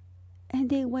 and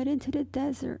they went into the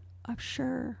desert of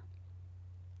Shur.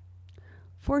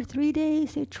 For 3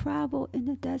 days they traveled in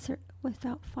the desert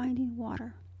without finding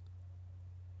water.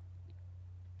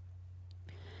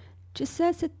 Just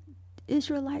as the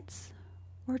Israelites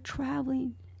were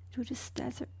traveling through this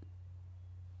desert,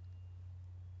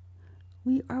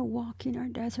 we are walking our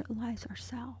desert lives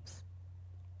ourselves.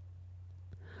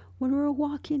 When we're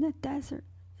walking the desert,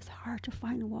 it's hard to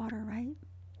find water, right?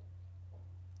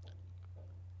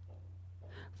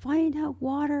 Finding out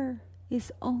water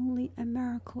is only a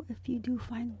miracle if you do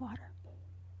find water.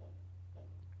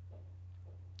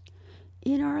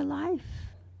 In our life,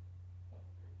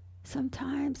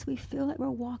 sometimes we feel like we're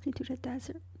walking through the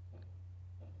desert.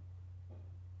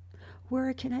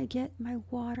 Where can I get my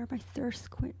water, my thirst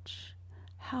quench?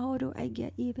 How do I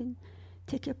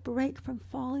take a break from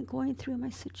going through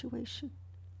my situation?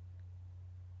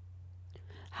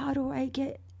 How do I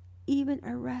get even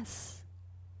a rest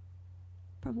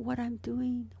from what I'm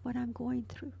doing, what I'm going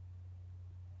through?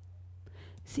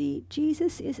 See,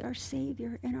 Jesus is our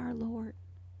Savior and our Lord.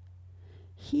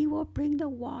 He will bring the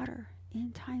water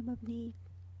in time of need.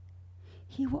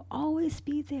 He will always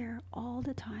be there all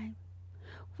the time.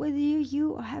 Whether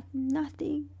you have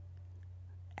nothing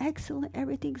excellent,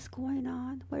 everything's going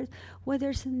on, whether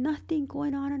there's nothing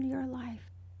going on in your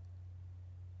life,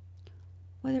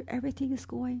 whether everything is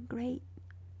going great,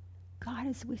 God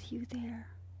is with you there.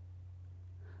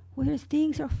 Whether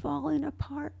things are falling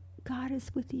apart, God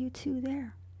is with you too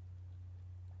there.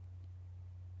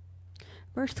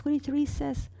 Verse 23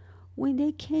 says, When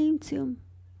they came to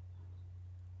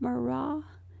Marah,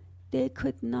 they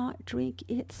could not drink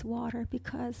its water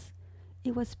because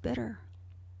it was bitter.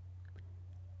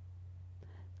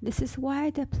 This is why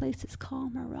the place is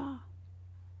called Marah.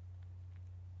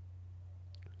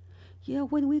 You know,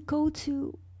 when we go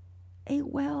to a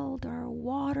well or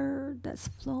water that's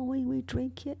flowing, we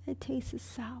drink it, it tastes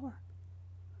sour.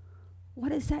 What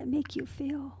does that make you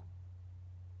feel?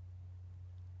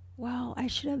 Well, I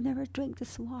should have never drank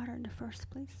this water in the first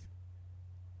place.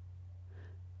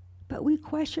 But we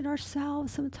question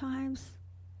ourselves sometimes.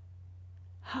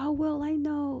 How will I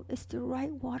know it's the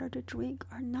right water to drink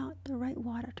or not the right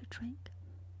water to drink?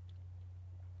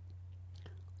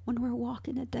 When we're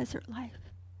walking a desert life.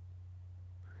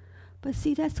 But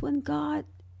see, that's when God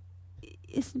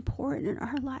is important in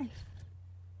our life.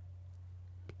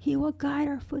 He will guide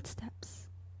our footsteps.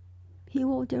 He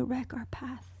will direct our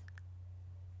path.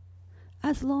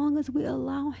 As long as we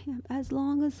allow Him, as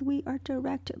long as we are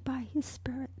directed by His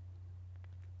Spirit.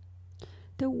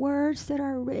 The words that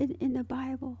are written in the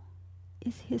Bible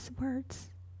is His words.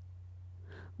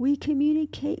 We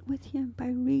communicate with Him by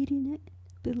reading it,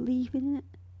 believing it,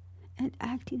 and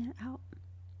acting it out.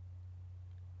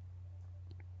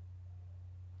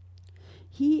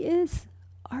 He is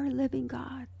our living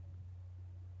God.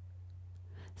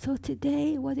 So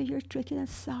today, whether you're drinking a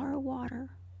sour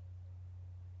water,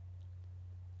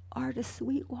 or the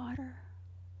sweet water,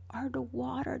 or the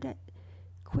water that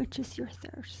quenches your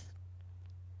thirst,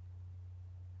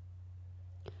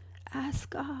 ask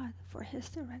God for His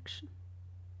direction.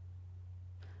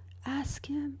 Ask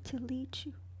Him to lead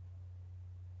you.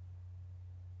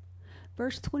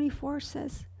 Verse 24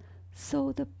 says,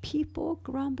 so the people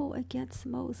grumble against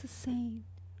Moses, saying,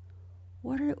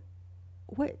 What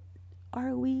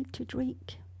are we to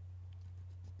drink?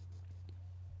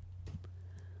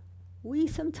 We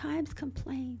sometimes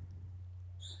complain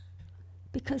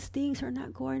because things are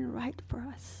not going right for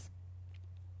us.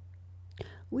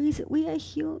 We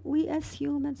as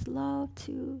humans love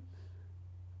to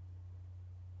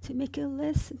make a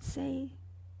list and say,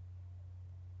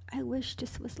 I wish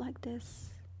this was like this.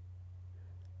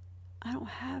 I don't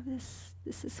have this.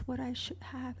 This is what I should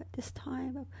have at this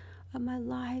time of my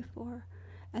life, or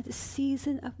at the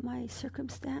season of my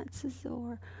circumstances,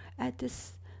 or at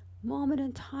this moment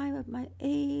in time of my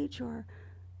age, or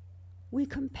we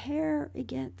compare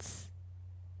against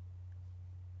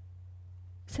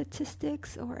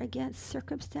statistics or against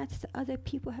circumstances that other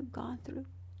people have gone through.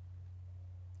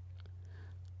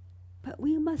 But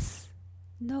we must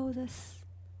know this.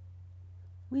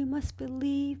 We must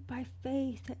believe by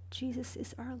faith that Jesus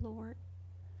is our Lord.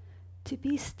 To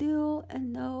be still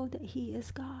and know that He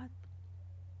is God.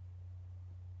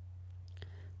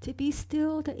 To be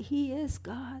still that He is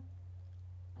God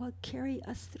will carry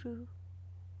us through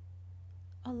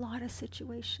a lot of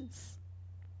situations.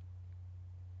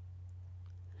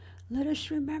 Let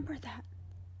us remember that.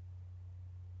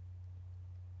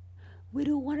 We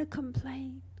don't want to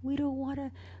complain. We don't want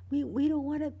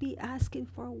to be asking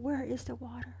for where is the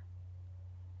water.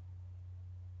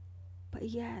 But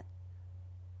yet,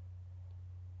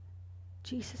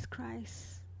 Jesus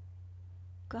Christ,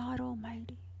 God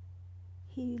Almighty,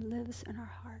 He lives in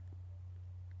our heart.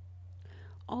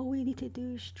 All we need to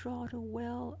do is draw the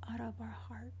well out of our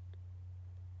heart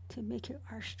to make it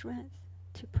our strength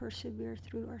to persevere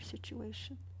through our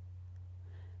situation.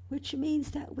 Which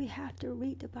means that we have to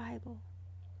read the Bible.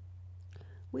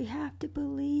 We have to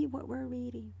believe what we're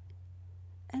reading.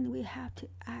 And we have to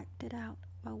act it out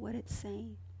by what it's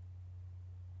saying.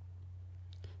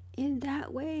 In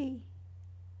that way,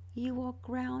 you will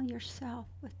ground yourself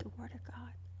with the Word of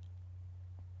God.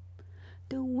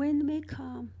 The wind may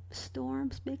come,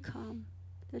 storms may come,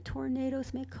 the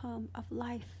tornadoes may come of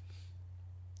life.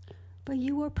 But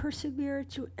you will persevere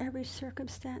through every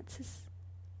circumstances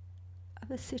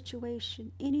of a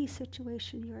situation, any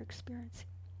situation you're experiencing.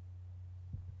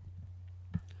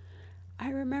 I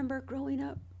remember growing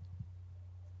up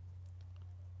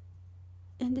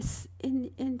in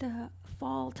the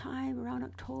fall time around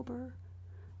October,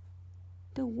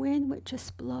 the wind would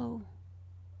just blow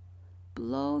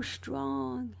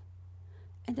strong,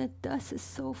 and the dust is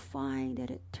so fine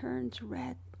that it turns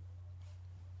red.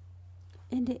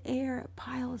 In the air, it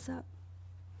piles up.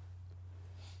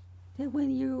 That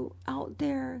when you're out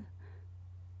there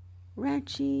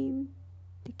ranching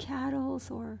the cattle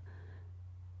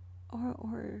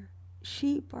or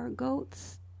sheep or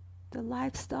goats, the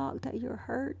livestock that you're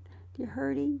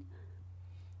herding,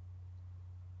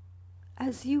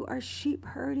 as you are sheep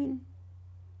herding,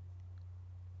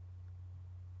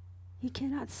 you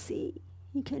cannot see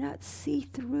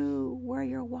through where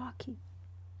you're walking.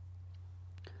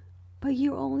 but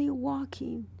you're only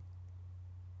walking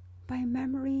by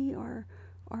memory or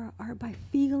by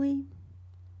feeling.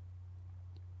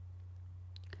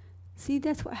 See,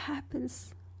 that's what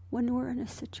happens when we're in a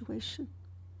situation.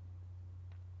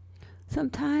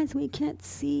 Sometimes we can't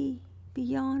see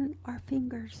beyond our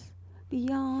fingers,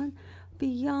 beyond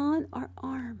our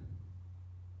arm.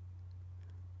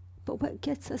 But what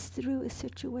gets us through a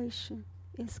situation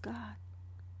is God.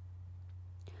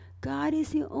 God is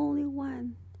the only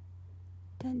one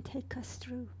that can take us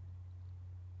through.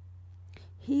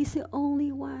 He's the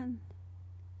only one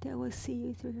that will see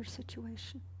you through your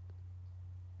situation.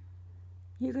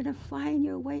 You're going to find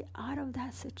your way out of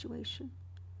that situation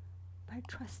by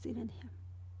trusting in Him,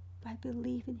 by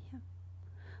believing Him,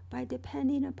 by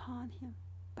depending upon Him,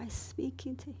 by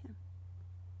speaking to Him,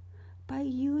 by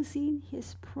using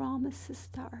His promises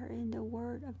that are in the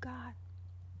Word of God.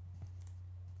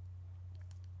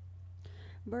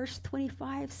 Verse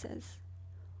 25 says,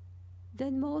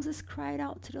 Then Moses cried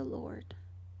out to the Lord,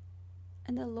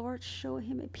 and the Lord showed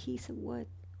him a piece of wood.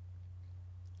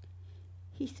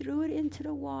 He threw it into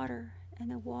the water,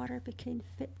 and the water became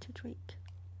fit to drink.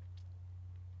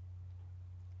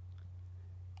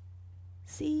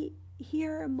 See,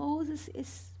 here Moses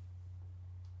is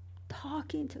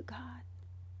talking to God.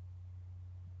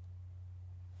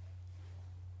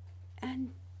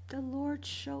 And the Lord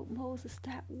showed Moses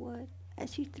that wood.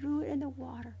 As he threw it in the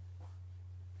water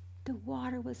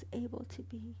was able to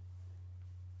be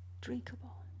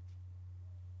drinkable.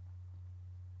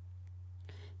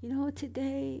 You know,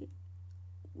 today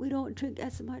we don't drink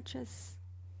as much as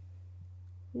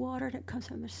water that comes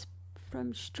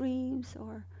from streams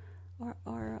or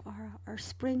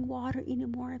spring water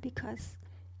anymore, because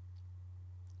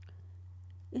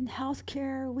in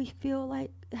healthcare we feel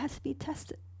like it has to be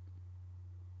tested.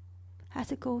 Has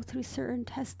to go through certain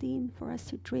testing for us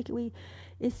to drink.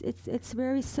 It's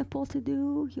very simple to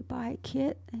do. You buy a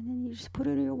kit and then you just put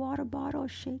it in your water bottle,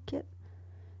 shake it.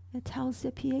 It tells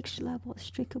the pH level it's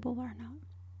drinkable or not.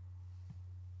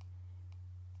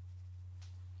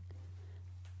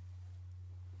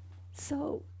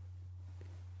 So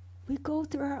we go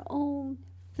through our own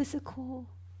physical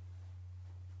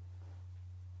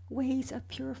ways of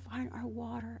purifying our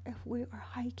water if we are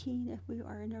hiking, if we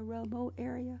are in a remote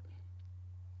area.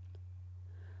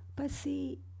 But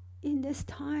see, in this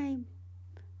time,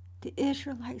 the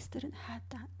Israelites didn't have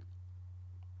that.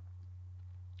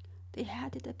 They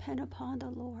had to depend upon the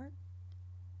Lord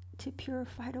to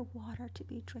purify the water to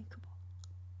be drinkable.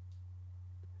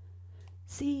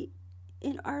 See,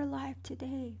 in our life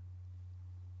today,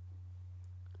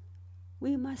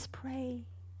 we must pray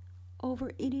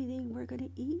over anything we're going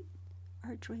to eat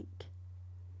or drink,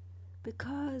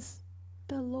 because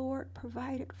the Lord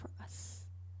provided for us.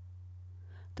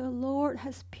 The Lord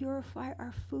has purified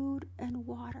our food and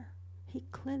water. He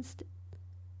cleansed it.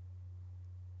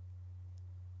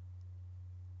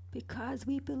 Because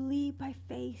we believe by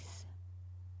faith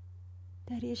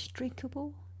that it is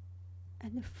drinkable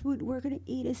and the food we're going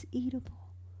to eat is eatable.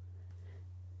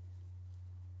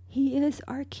 He is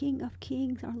our King of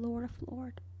Kings, our Lord of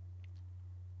Lords.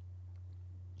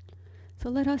 So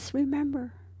let us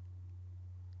remember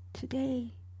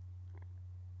today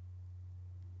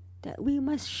that we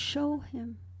must show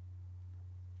Him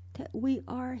that we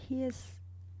are His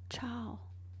child,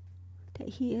 that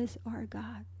He is our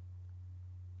God,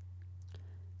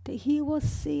 that He will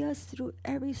see us through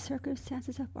every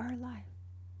circumstances of our life.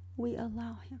 We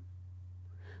allow Him.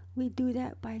 We do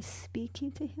that by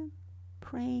speaking to Him,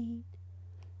 praying,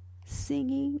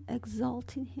 singing,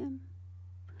 exalting Him.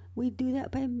 We do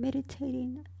that by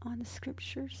meditating on the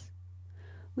scriptures.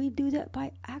 We do that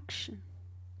by action.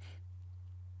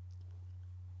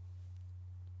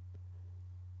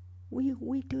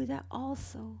 We do that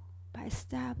also by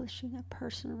establishing a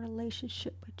personal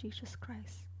relationship with Jesus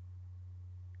Christ.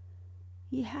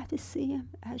 You have to see Him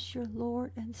as your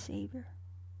Lord and Savior.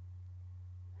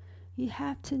 You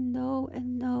have to know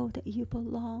and know that you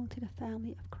belong to the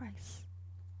family of Christ.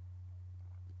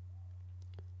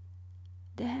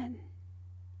 Then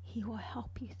He will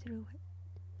help you through it.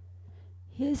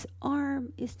 His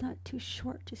arm is not too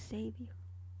short to save you.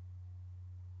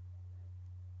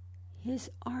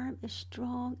 His arm is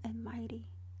strong and mighty.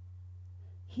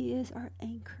 He is our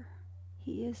anchor.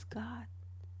 He is God.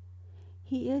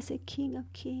 He is a King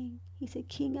of Kings. He's a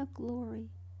King of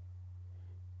glory.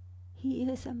 He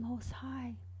is the Most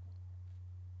High.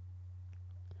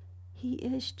 He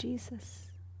is Jesus.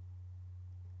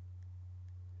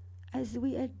 As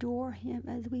we adore Him,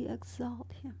 as we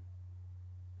exalt Him,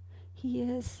 He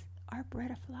is our bread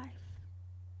of life.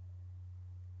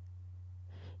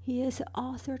 He is the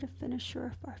author, the finisher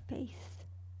of our faith.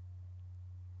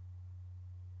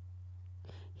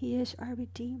 He is our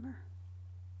Redeemer.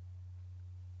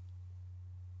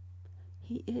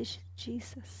 He is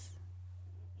Jesus.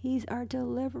 He's our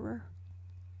deliverer.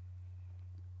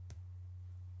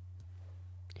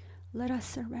 Let us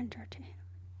surrender to him.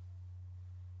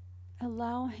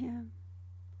 Allow him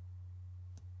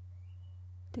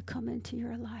to come into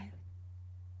your life.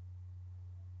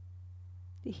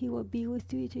 That he will be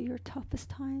with you to your toughest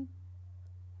time.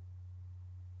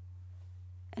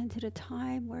 And to the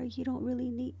time where you don't really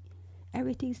need,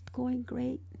 everything's going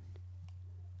great.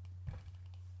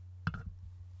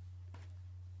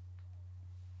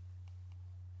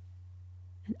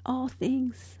 And all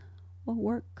things will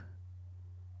work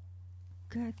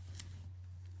good.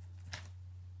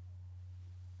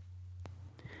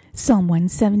 Psalm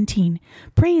 117.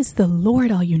 Praise the Lord,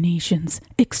 all you nations.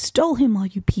 Extol him, all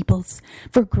you peoples.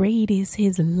 For great is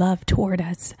his love toward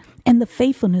us, and the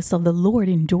faithfulness of the Lord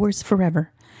endures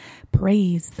forever.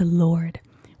 Praise the Lord.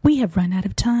 We have run out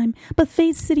of time, but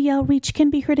Faith City Outreach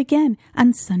can be heard again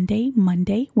on Sunday,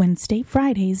 Monday, Wednesday,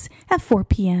 Fridays at 4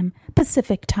 p.m.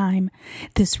 Pacific Time.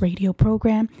 This radio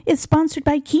program is sponsored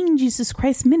by King Jesus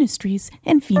Christ Ministries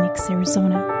in Phoenix,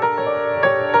 Arizona.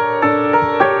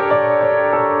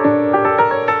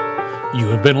 You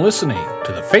have been listening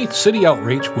to the Faith City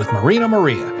Outreach with Marina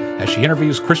Maria as she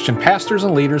interviews Christian pastors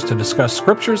and leaders to discuss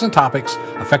scriptures and topics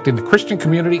affecting the Christian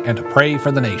community and to pray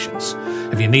for the nations.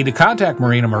 If you need to contact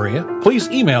Marina Maria, please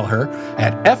email her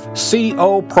at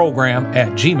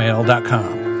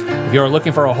fcoprogram@gmail.com. If you are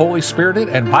looking for a Holy-Spirited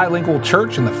and bilingual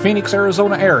church in the Phoenix,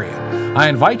 Arizona area, I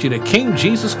invite you to King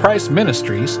Jesus Christ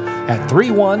Ministries at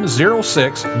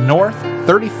 3106 North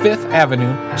 35th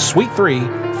Avenue, Suite 3,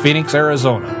 Phoenix,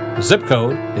 Arizona. The zip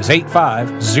code is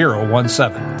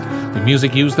 85017. The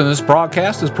music used in this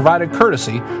broadcast is provided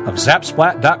courtesy of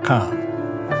Zapsplat.com.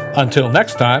 Until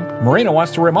next time, Marina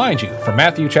wants to remind you from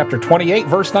Matthew chapter 28,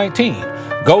 verse 19,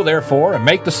 Go therefore and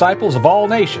make disciples of all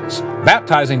nations,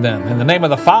 baptizing them in the name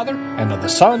of the Father, and of the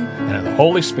Son, and of the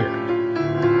Holy Spirit.